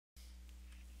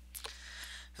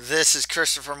This is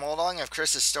Christopher Moldong of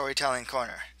Chris's Storytelling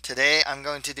Corner. Today I'm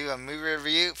going to do a movie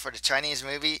review for the Chinese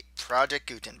movie Project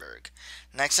Gutenberg.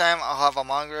 Next time I'll have a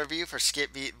manga review for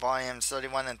Skip Beat Volumes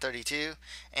 31 and 32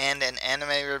 and an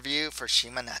anime review for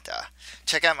Shimaneta.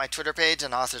 Check out my Twitter page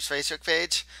and author's Facebook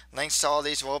page. Links to all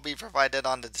these will be provided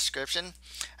on the description.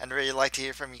 I'd really like to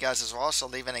hear from you guys as well, so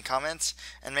leave any comments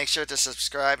and make sure to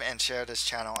subscribe and share this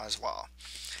channel as well.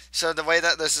 So the way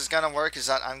that this is going to work is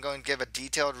that I'm going to give a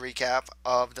detailed recap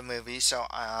of the movie, so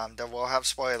there will have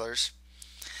spoilers,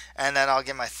 and then I'll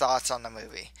give my thoughts on the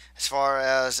movie. As far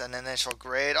as an initial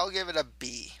grade, I'll give it a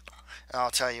B, and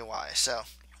I'll tell you why. So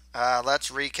let's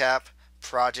recap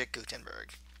Project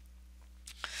Gutenberg.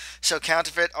 So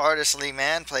counterfeit artist Lee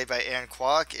Man, played by Aaron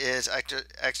Kwok, is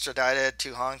extradited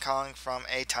to Hong Kong from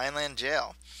a Thailand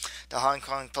jail. The Hong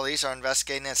Kong police are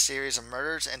investigating a series of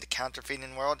murders in the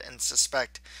counterfeiting world and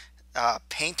suspect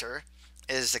Painter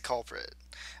is the culprit,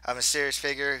 a mysterious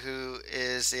figure who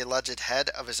is the alleged head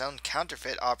of his own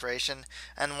counterfeit operation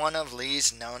and one of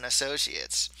Lee's known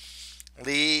associates.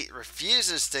 Lee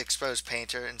refuses to expose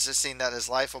Painter, insisting that his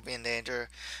life will be in danger,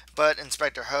 but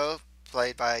Inspector Ho,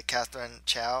 played by Catherine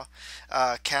Chow,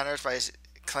 counters by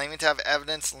claiming to have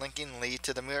evidence linking Lee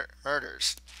to the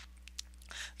murders.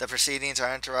 The proceedings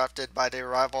are interrupted by the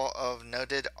arrival of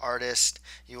noted artist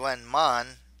Yuan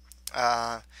Man,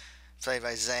 played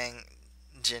by Zhang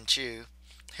Jinchu,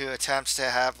 who attempts to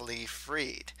have Lee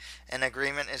freed. An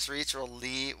agreement is reached where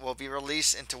Lee will be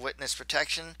released into witness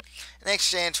protection in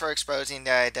exchange for exposing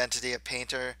the identity of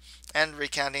Painter and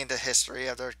recounting the history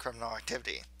of their criminal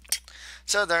activity.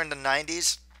 So they're in the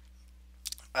 90s.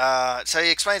 So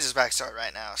he explains his backstory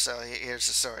right now. So here's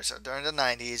the story. So during the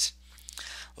 90s,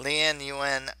 Lee and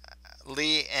Yuan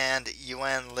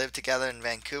lived together in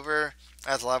Vancouver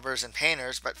as lovers and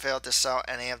painters, but failed to sell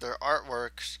any of their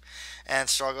artworks and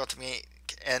struggled to make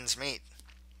ends meet.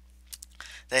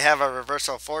 They have a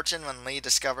reversal of fortune when Lee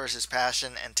discovers his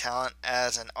passion and talent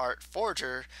as an art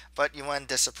forger, but Yuan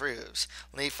disapproves.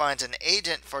 Lee finds an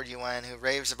agent for Yuan who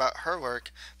raves about her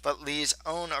work, but Lee's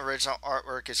own original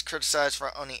artwork is criticized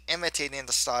for only imitating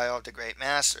the style of the great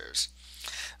masters.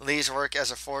 Lee's work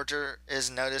as a forger is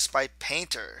noticed by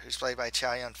Painter, who's played by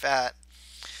Chow Yun-fat,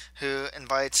 who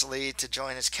invites Lee to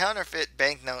join his counterfeit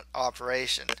banknote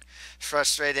operation.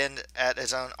 Frustrated at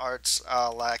his own art's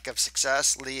lack of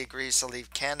success, Lee agrees to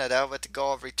leave Canada with the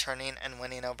goal of returning and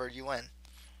winning over Yuan.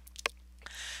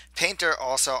 Painter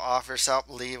also offers help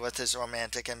Lee with his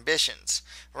romantic ambitions,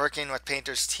 working with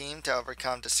Painter's team to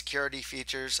overcome the security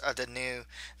features of the new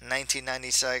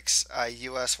 1996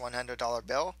 US $100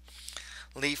 bill.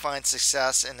 Lee finds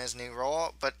success in his new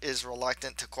role, but is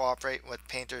reluctant to cooperate with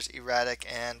Painter's erratic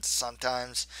and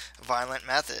sometimes violent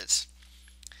methods.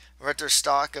 With their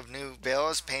stock of new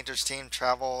bills, Painter's team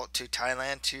travel to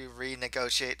Thailand to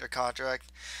renegotiate their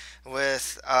contract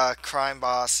with crime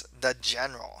boss, the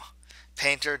General.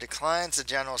 Painter declines the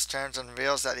General's terms and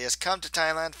reveals that he has come to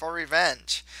Thailand for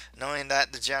revenge, knowing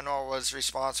that the General was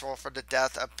responsible for the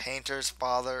death of Painter's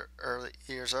father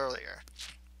years earlier.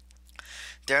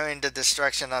 During the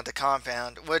destruction of the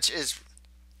compound, which is,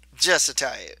 just to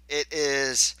tell you, it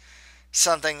is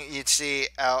something you'd see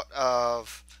out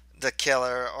of The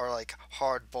Killer or like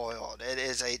Hard Boiled. It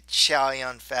is a Chow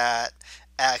Yun-fat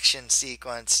action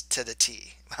sequence to the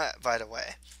T, by the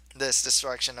way. This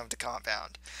destruction of the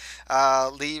compound.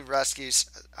 Lee rescues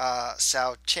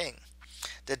Sao Ching,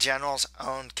 the General's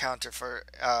own counterfeit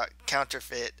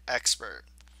expert.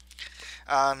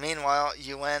 Meanwhile,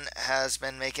 Yuan has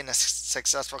been making a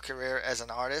successful career as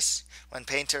an artist. When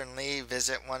Painter and Lee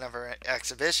visit one of her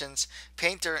exhibitions,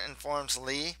 Painter informs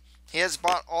Lee he has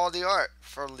bought all the art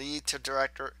for Lee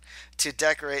to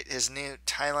decorate his new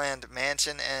Thailand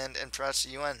mansion and impress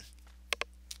Yuan.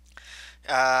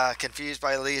 Confused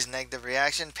by Lee's negative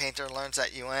reaction, Painter learns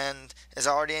that Yuan is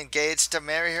already engaged to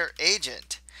marry her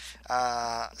agent.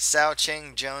 Sao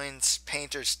Ching joins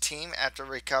Painter's team after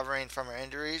recovering from her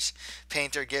injuries.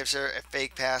 Painter gives her a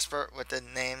fake passport with the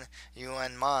name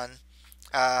Yuan Man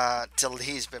to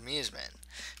Lee's bemusement.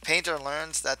 Painter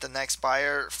learns that the next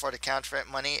buyer for the counterfeit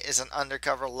money is an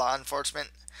undercover law enforcement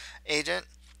agent.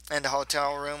 In the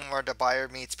hotel room where the buyer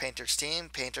meets Painter's team,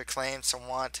 Painter claims to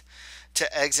want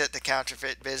to exit the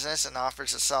counterfeit business and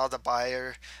offers to sell the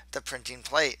buyer the printing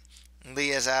plate.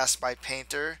 Lee is asked by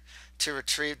Painter to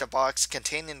retrieve the box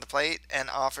containing the plate and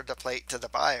offer the plate to the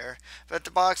buyer, but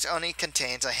the box only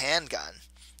contains a handgun.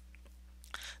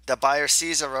 The buyer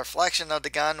sees a reflection of the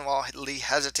gun while Lee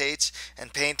hesitates,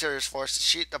 and Painter is forced to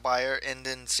shoot the buyer in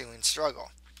the ensuing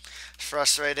struggle.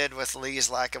 Frustrated with Lee's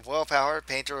lack of willpower,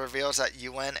 Painter reveals that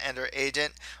Yuan and her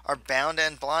agent are bound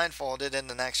and blindfolded in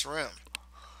the next room.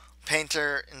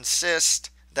 Painter insists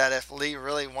that if Lee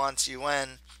really wants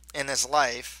Yuan in his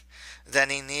life, then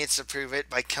he needs to prove it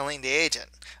by killing the agent.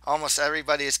 Almost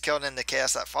everybody is killed in the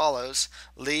chaos that follows.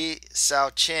 Lee, Sao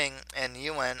Ching, and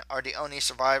Yuan are the only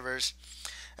survivors,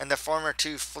 and the former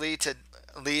two flee to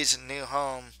Lee's new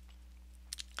home,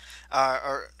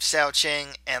 or Sao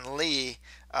Ching and Lee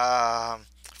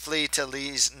flee to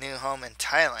Lee's new home in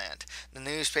Thailand. The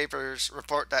newspapers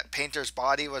report that Painter's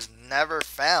body was never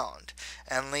found,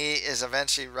 and Lee is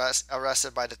eventually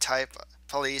arrested by the Thai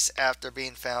police after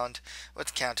being found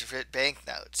with counterfeit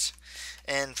banknotes.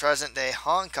 In present day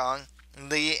Hong Kong,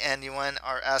 Lee and Yuan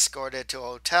are escorted to a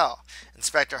hotel.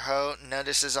 Inspector Ho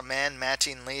notices a man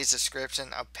matching Lee's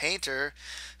description of Painter,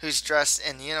 who's dressed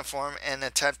in uniform and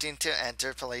attempting to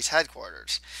enter police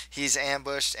headquarters. He's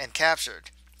ambushed and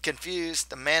captured. Confused,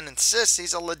 the man insists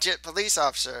he's a legit police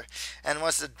officer and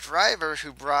was the driver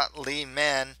who brought Lee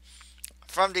Man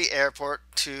from the airport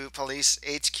to police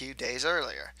HQ days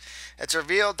earlier. It's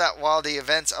revealed that while the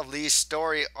events of Lee's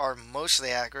story are mostly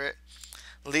accurate,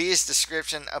 Lee's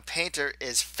description of Painter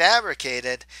is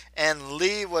fabricated, and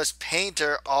Lee was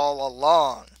Painter all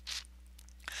along.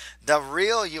 The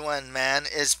real Yuan man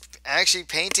is actually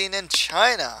painting in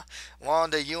China, while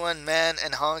the Yuan man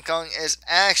in Hong Kong is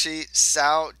actually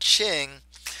Sao Ching,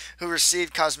 who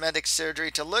received cosmetic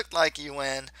surgery to look like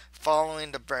Yuan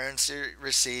following the burns he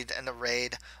received in the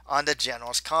raid on the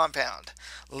general's compound.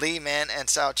 Lee Man and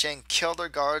Sao Ching killed their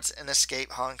guards and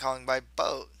escaped Hong Kong by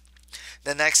boat.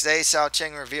 The next day, Sao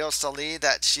Ching reveals to Lee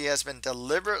that she has been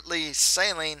deliberately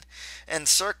sailing in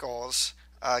circles,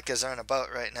 because they're in a boat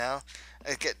right now.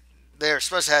 They're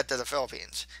supposed to head to the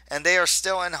Philippines, and they are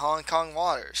still in Hong Kong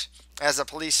waters. As the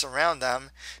police surround them,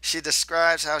 she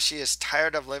describes how she is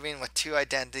tired of living with two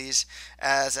identities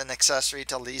as an accessory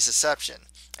to Lee's deception,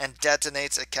 and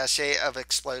detonates a cache of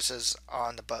explosives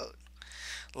on the boat.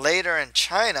 Later in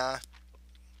China,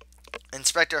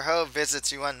 Inspector Ho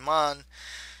visits Yuan Man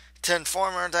to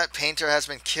inform her that Painter has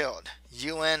been killed.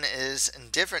 Yuan is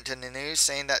indifferent to the news,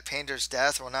 saying that Painter's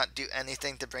death will not do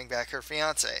anything to bring back her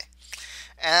fiancé.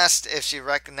 Asked if she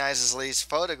recognizes Lee's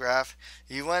photograph,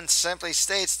 Yuan simply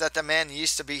states that the man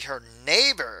used to be her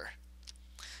neighbor.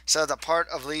 So the part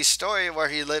of Lee's story where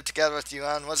he lived together with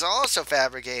Yuan was also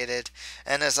fabricated,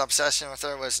 and his obsession with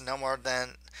her was no more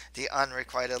than the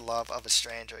unrequited love of a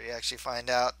stranger. You actually find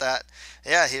out that,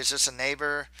 yeah, he was just a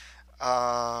neighbor,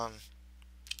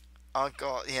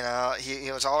 uncle.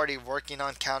 He was already working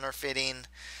on counterfeiting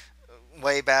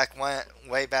way back then.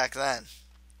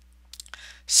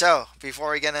 So,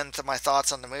 before we get into my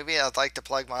thoughts on the movie, I'd like to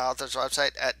plug my author's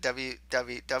website at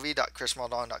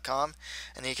www.chrismoldon.com,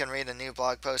 and you can read a new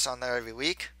blog post on there every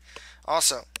week.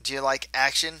 Also, do you like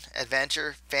action,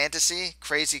 adventure, fantasy,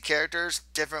 crazy characters,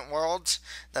 different worlds?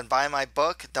 Then buy my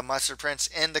book, The Mustard Prince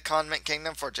in the Condiment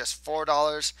Kingdom, for just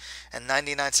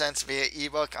 $4.99 via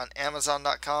ebook on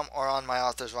Amazon.com or on my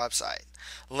author's website.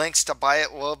 Links to buy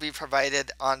it will be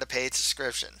provided on the paid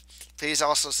subscription. Please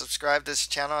also subscribe to this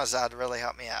channel, as that would really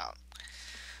help me out.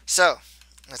 So,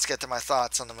 let's get to my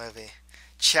thoughts on the movie.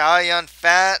 Chow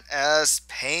Yun-fat as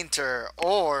Painter,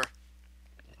 or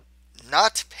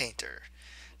not Painter,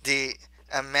 the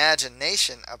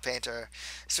imagination of Painter.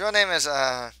 His real name is,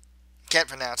 can't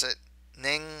pronounce it,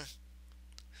 Ning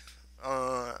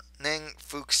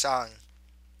Fuke Sang.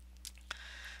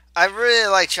 I really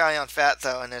like Chow Yun-fat,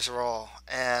 though, in this role.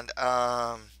 And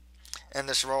in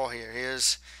this role here, he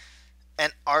is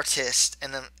an artist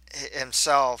in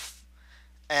himself,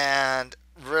 and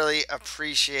really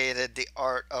appreciated the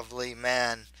art of Lee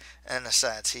Man in a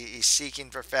sense. He's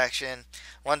seeking perfection.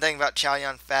 One thing about Chow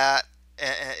Yun-fat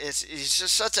is he's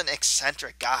just such an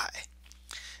eccentric guy.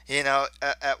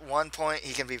 At one point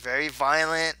he can be very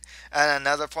violent, at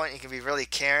another point he can be really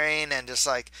caring and just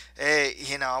like, hey,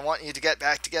 I want you to get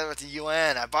back together with the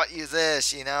UN. I bought you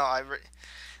this,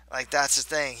 like that's the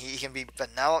thing. He can be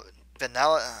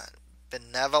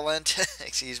benevolent,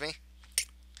 excuse me.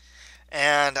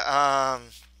 And I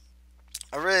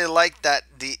really like that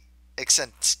the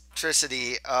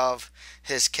eccentricity of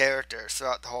his character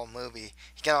throughout the whole movie.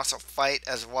 He can also fight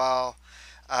as well.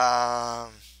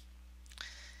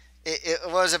 It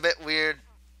was a bit weird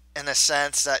in the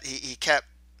sense that he kept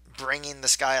bringing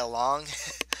this guy along,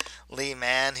 Lee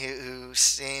Man, who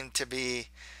seemed to be,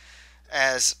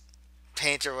 as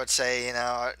Painter would say,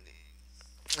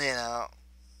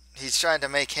 he's trying to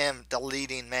make him the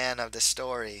leading man of the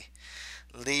story.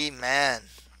 Lee Man,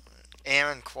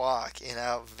 Aaron Kwok,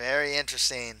 very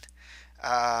interesting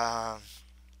how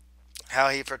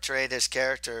he portrayed his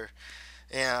character,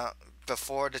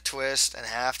 before the twist and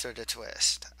after the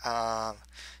twist.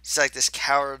 It's like this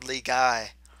cowardly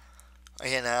guy,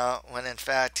 when in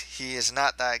fact he is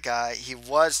not that guy. He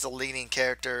was the leading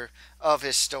character of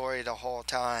his story the whole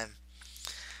time.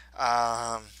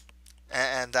 Um,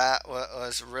 and that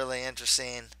was really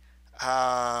interesting.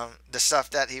 The stuff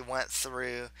that he went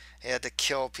through, he had to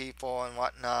kill people and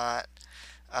whatnot.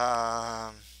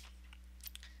 Um,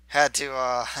 had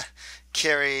to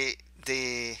carry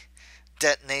the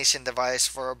detonation device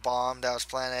for a bomb that was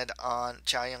planted on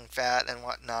Chow Yun Fat and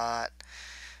whatnot.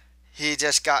 He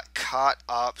just got caught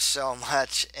up so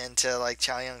much into like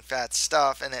Chow Yun Fat's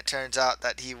stuff, and it turns out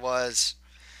that he was.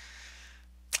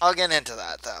 I'll get into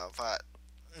that though, but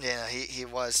he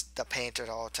was the painter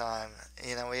the whole time.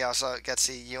 We also get to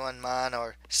see Yuan Man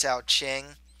or Xiao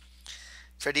Qing.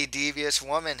 Pretty devious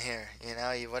woman here.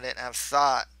 You wouldn't have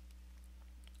thought.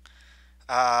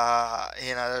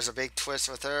 There's a big twist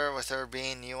with her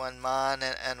being Yuan Man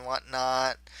and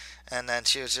whatnot. And then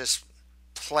she was just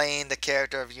playing the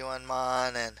character of Yuan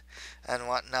Man and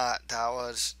whatnot. That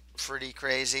was pretty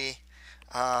crazy.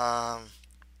 Um,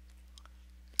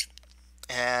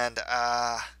 and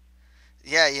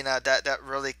yeah, that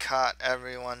really caught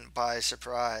everyone by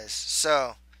surprise.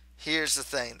 So here's the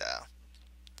thing, though,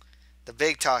 the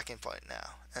big talking point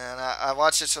now, and I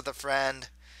watched this with a friend.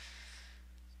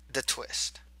 The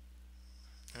twist.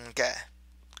 Okay,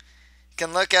 you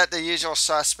can look at the usual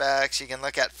suspects. You can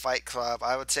look at Fight Club.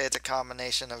 I would say it's a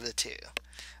combination of the two,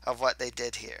 of what they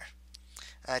did here.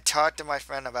 And I talked to my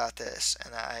friend about this,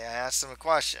 and I asked him a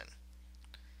question: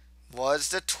 was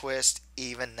the twist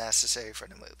even necessary for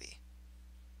the movie?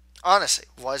 Honestly,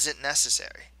 was it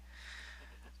necessary?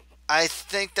 I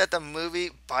think that the movie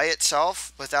by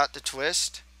itself, without the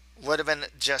twist, would have been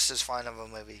just as fine of a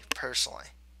movie, personally.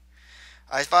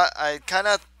 I kind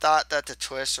of thought that the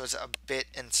twist was a bit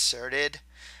inserted,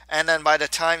 and then by the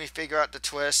time you figure out the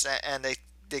twist, and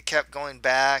they kept going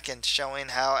back and showing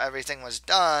how everything was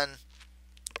done,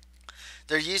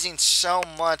 they're using so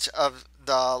much of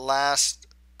the last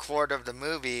quarter of the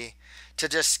movie to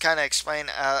just kind of explain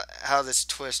how this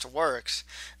twist works.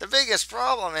 The biggest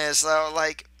problem is, though,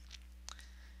 like,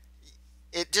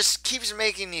 it just keeps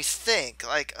making you think,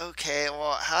 like, okay,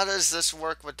 well, how does this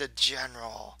work with the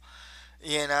general?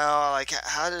 Like,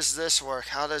 how does this work?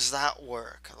 How does that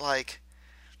work? Like,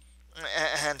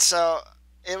 and so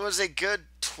it was a good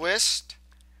twist.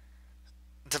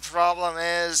 The problem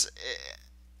is,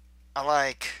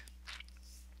 like,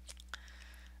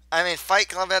 I mean, Fight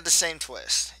Club had the same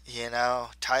twist,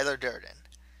 Tyler Durden.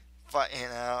 But,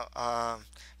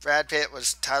 Brad Pitt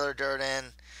was Tyler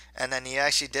Durden, and then you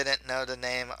actually didn't know the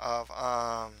name of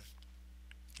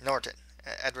Norton,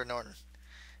 Edward Norton.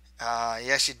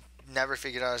 You actually never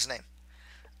figured out his name.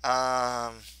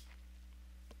 Um,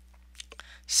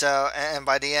 and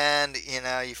by the end,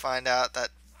 you find out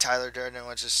that Tyler Durden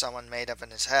was just someone made up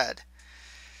in his head.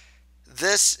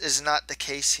 This is not the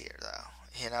case here, though.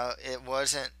 It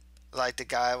wasn't like the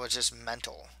guy was just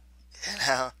mental.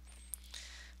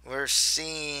 We're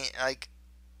seeing, like,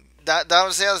 that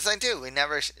was the other thing too.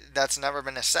 That's never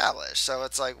been established. So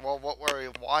it's like, well, what were we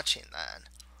watching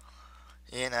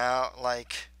then?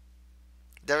 Like,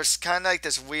 there's kind of like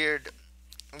this weird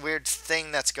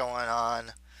thing that's going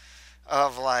on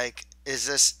of, like, is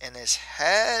this in his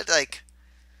head? Like,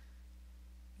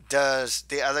 does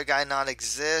the other guy not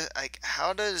exist? Like,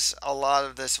 how does a lot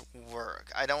of this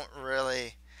work? I don't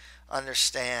really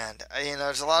understand.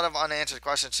 There's a lot of unanswered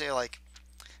questions too. Like,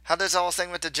 how does the whole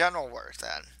thing with the general work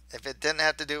then? If it didn't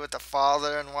have to do with the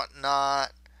father and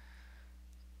whatnot,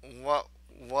 what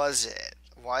was it?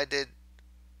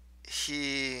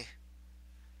 He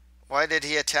why did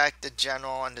he attack the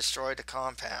general and destroy the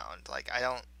compound? Like, I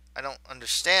don't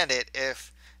understand it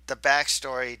if the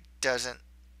backstory doesn't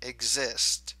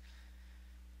exist.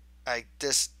 Like,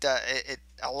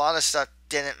 a lot of stuff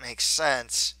didn't make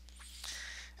sense.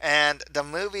 And the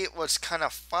movie was kind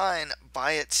of fine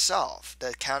by itself.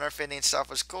 The counterfeiting stuff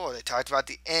was cool. They talked about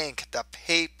the ink, the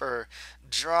paper,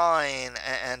 drawing,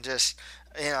 and just,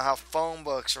 how phone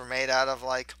books were made out of,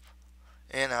 like,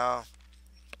 you know,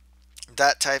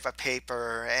 that type of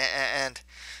paper, and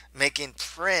making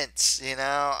prints,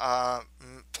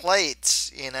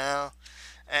 plates,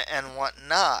 and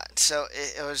whatnot. So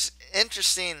it was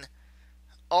interesting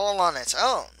all on its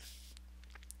own,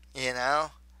 you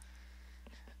know.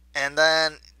 And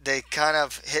then they kind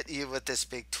of hit you with this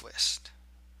big twist.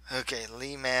 Okay,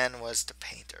 Lee Man was the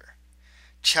painter.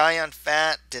 Chow Yun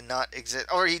Fat did not exist,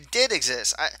 or he did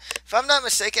exist. If I'm not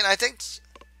mistaken, I think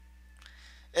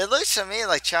it looks to me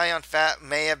like Chow Yun Fat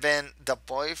may have been the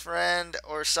boyfriend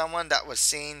or someone that was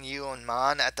seeing Yuan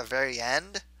Man at the very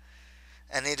end,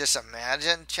 and he just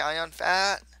imagined Chow Yun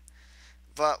Fat.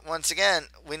 But once again,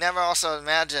 we never also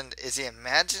imagined, is he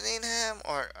imagining him,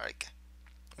 or like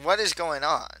what is going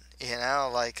on?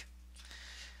 Like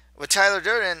with Tyler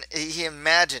Durden, he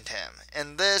imagined him.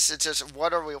 And this, it's just,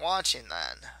 what are we watching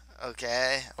then?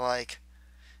 Okay, like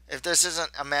if this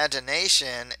isn't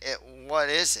imagination, what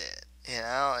is it?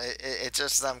 It's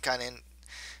just them kind of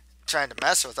trying to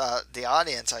mess with the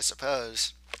audience, I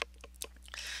suppose.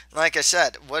 Like I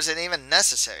said, was it even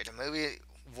necessary? The movie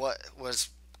what was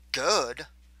good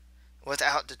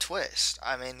without the twist.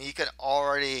 I mean, you could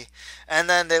already, and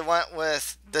then they went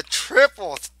with the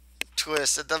triple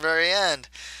twist at the very end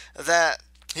that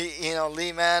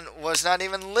Lee Man was not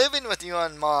even living with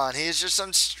Yuan Mon. He's just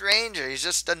some stranger. He's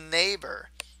just a neighbor.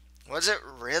 Was it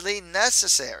really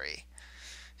necessary?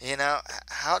 You know,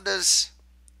 how does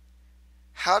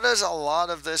how does a lot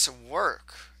of this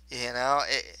work?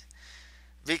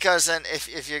 Because then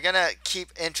if you're gonna keep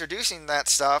introducing that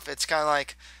stuff, it's kind of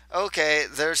like, okay,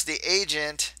 there's the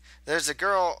agent, there's the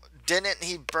girl. Didn't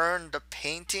he burn the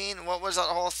painting? What was that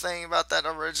whole thing about that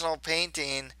original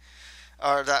painting,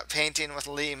 or that painting with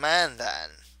Lee Man? Then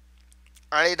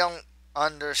I don't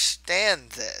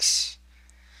understand this.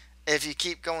 If you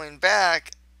keep going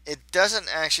back, it doesn't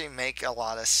actually make a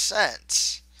lot of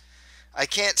sense. I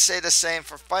can't say the same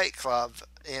for Fight Club.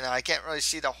 I can't really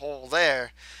see the hole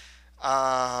there.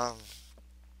 Um,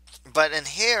 but in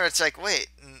here, it's like, wait,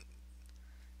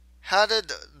 how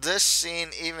did this scene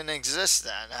even exist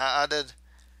then? How did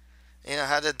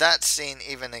that scene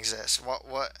even exist?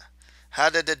 How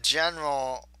did the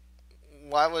general?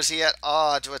 Why was he at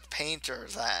odds with Painter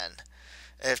then?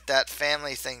 If that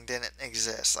family thing didn't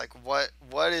exist, like what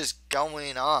is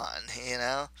going on?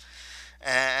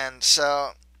 And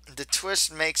so the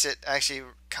twist makes it actually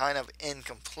kind of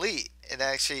incomplete. It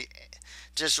actually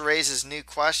just raises new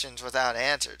questions without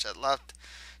answers. It left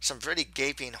some pretty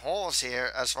gaping holes here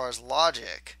as far as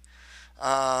logic.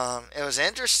 It was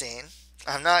interesting.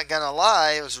 I'm not gonna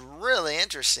lie, it was really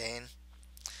interesting,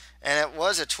 and it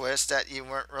was a twist that you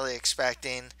weren't really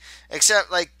expecting,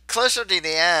 except like closer to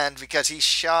the end because he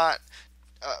shot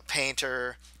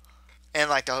Painter in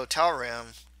like the hotel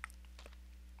room,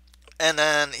 and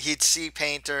then he'd see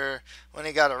Painter when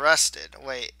he got arrested.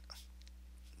 Wait,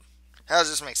 how does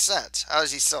this make sense? How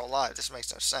is he still alive? This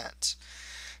makes no sense.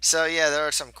 So yeah, there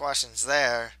are some questions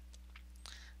there,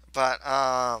 but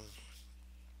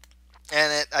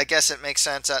and I guess it makes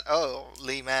sense that, oh,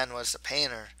 Lee Man was the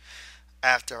painter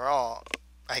after all,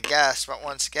 I guess. But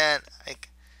once again,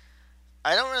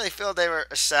 I don't really feel they were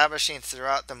establishing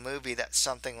throughout the movie that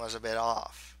something was a bit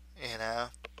off.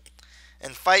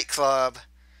 In Fight Club,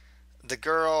 the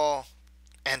girl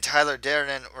and Tyler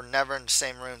Durden were never in the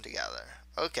same room together.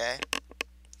 Okay,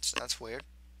 so that's weird.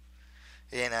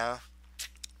 You know,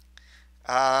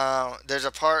 there's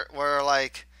a part where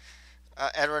like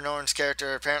Edward Norton's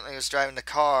character apparently was driving the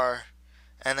car,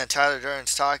 and then Tyler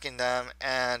Durden's talking to them,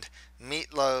 and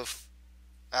Meatloaf,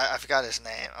 I forgot his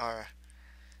name, or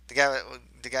the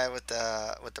guy with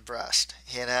the breast,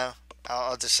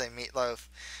 I'll just say Meatloaf,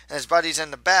 and his buddies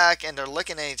in the back, and they're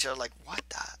looking at each other like, what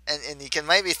the, and you can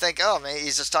maybe think, oh man,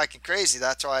 he's just talking crazy.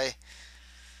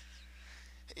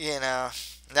 You know,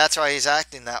 that's why he's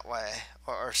acting that way,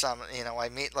 or some, why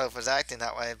Meatloaf was acting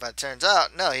that way. But it turns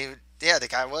out, no, yeah, the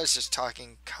guy was just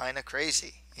talking kind of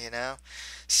crazy.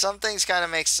 Some things kind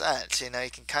of make sense. You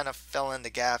can kind of fill in the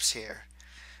gaps here.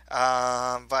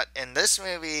 But in this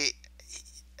movie,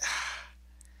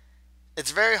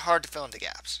 it's very hard to fill in the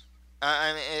gaps.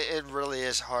 I mean, it really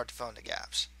is hard to fill in the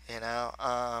gaps.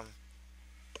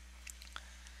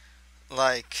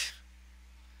 Like,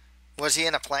 was he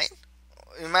in a plane?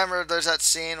 Remember, there's that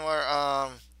scene where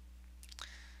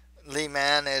Lee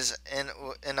Man is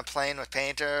in a plane with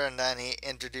Painter, and then he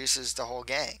introduces the whole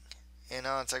gang.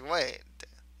 It's like, wait,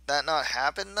 that not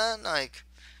happen then? Like,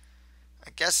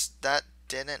 I guess that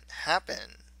didn't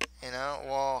happen.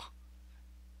 Well,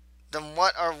 then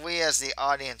what are we as the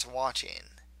audience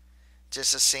watching?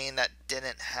 Just a scene that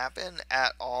didn't happen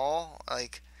at all?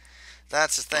 Like,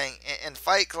 that's the thing. In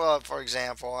Fight Club, for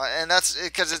example, and that's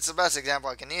because it's the best example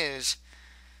I can use.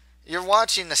 You're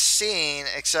watching the scene,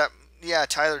 except, yeah,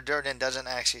 Tyler Durden doesn't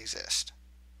actually exist.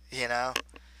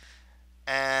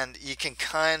 And you can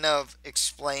kind of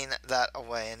explain that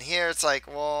away. And here it's like,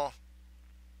 well,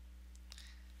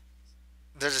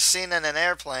 there's a scene in an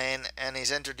airplane, and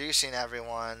he's introducing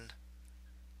everyone.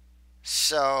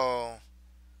 So,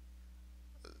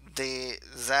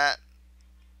 that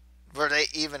were they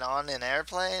even on an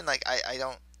airplane? Like, I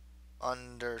don't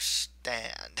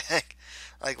understand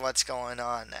like what's going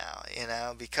on now,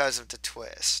 because of the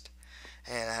twist.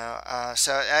 So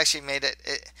it actually made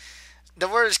it the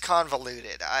word is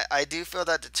convoluted. I do feel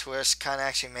that the twist kind of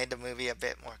actually made the movie a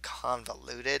bit more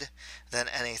convoluted than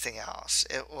anything else.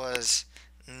 It was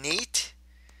neat.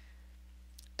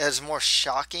 It was more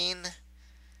shocking,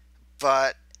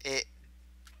 but it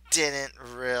didn't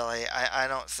really. I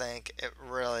don't think it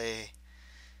really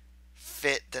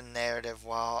fit the narrative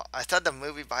well. I thought the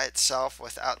movie by itself,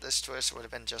 without this twist, would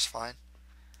have been just fine.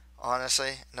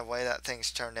 Honestly, in the way that things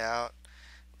turned out,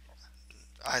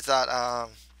 I thought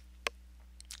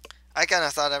I kind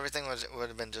of thought everything would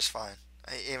have been just fine,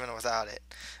 even without it.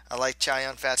 I like Chow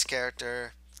Yun Fat's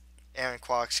character, Aaron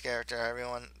Kwok's character.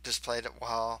 Everyone just played it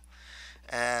well,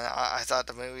 and I thought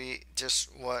the movie just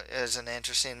is an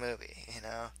interesting movie,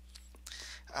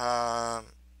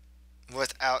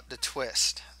 without the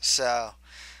twist. So,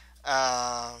 like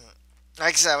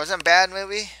I said, it wasn't a bad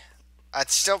movie. I'd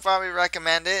still probably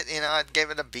recommend it. I'd give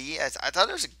it a B. I thought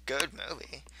it was a good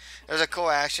movie. There's a cool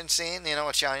action scene,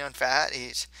 with Chow Yun Fat.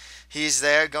 He's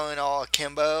there going all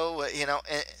akimbo, and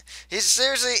he's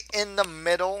seriously in the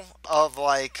middle of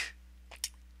like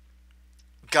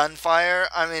gunfire.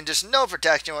 I mean, just no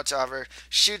protection whatsoever.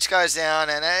 Shoots guys down,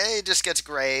 and he just gets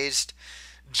grazed.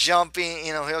 Jumping,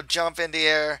 he'll jump in the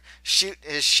air, shoot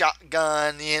his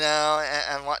shotgun,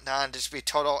 and whatnot, and just be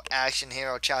total action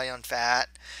hero Chow Yun Fat.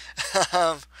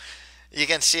 um, you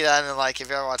can see that in, like, if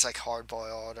you ever watch like Hard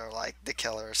Boiled or like The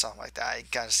Killer or something like that, you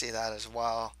can kind of see that as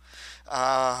well.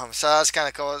 So that's kind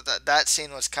of cool. That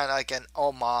scene was kind of like an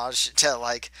homage to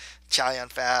like Chow Yun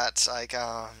Fat's like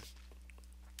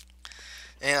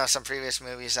some previous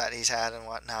movies that he's had and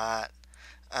whatnot.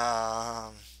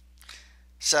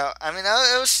 So I mean,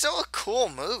 it was still a cool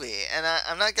movie, and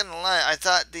I'm not gonna lie. I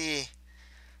thought the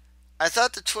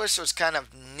twist was kind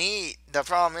of neat. The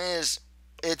problem is,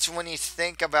 it's when you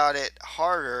think about it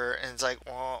harder, and it's like,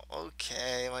 well,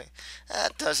 okay, like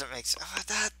that doesn't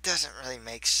really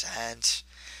make sense,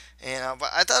 But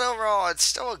I thought overall it's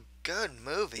still a good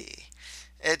movie.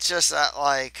 It's just that,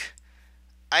 like,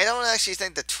 I don't actually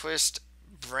think the twist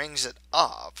brings it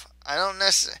up. I don't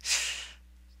necessarily.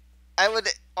 I would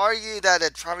argue that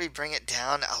it'd probably bring it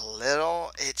down a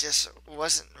little. It just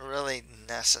wasn't really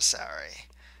necessary.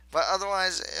 But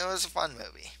otherwise, it was a fun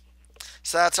movie.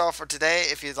 So that's all for today.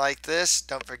 If you like this,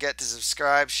 don't forget to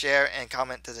subscribe, share, and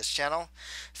comment to this channel.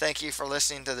 Thank you for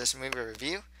listening to this movie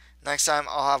review. Next time,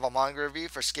 I'll have a manga review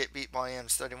for Skip Beat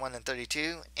Volumes 31 and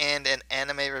 32, and an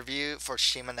anime review for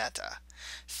Shimoneta.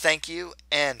 Thank you,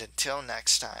 and until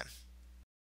next time.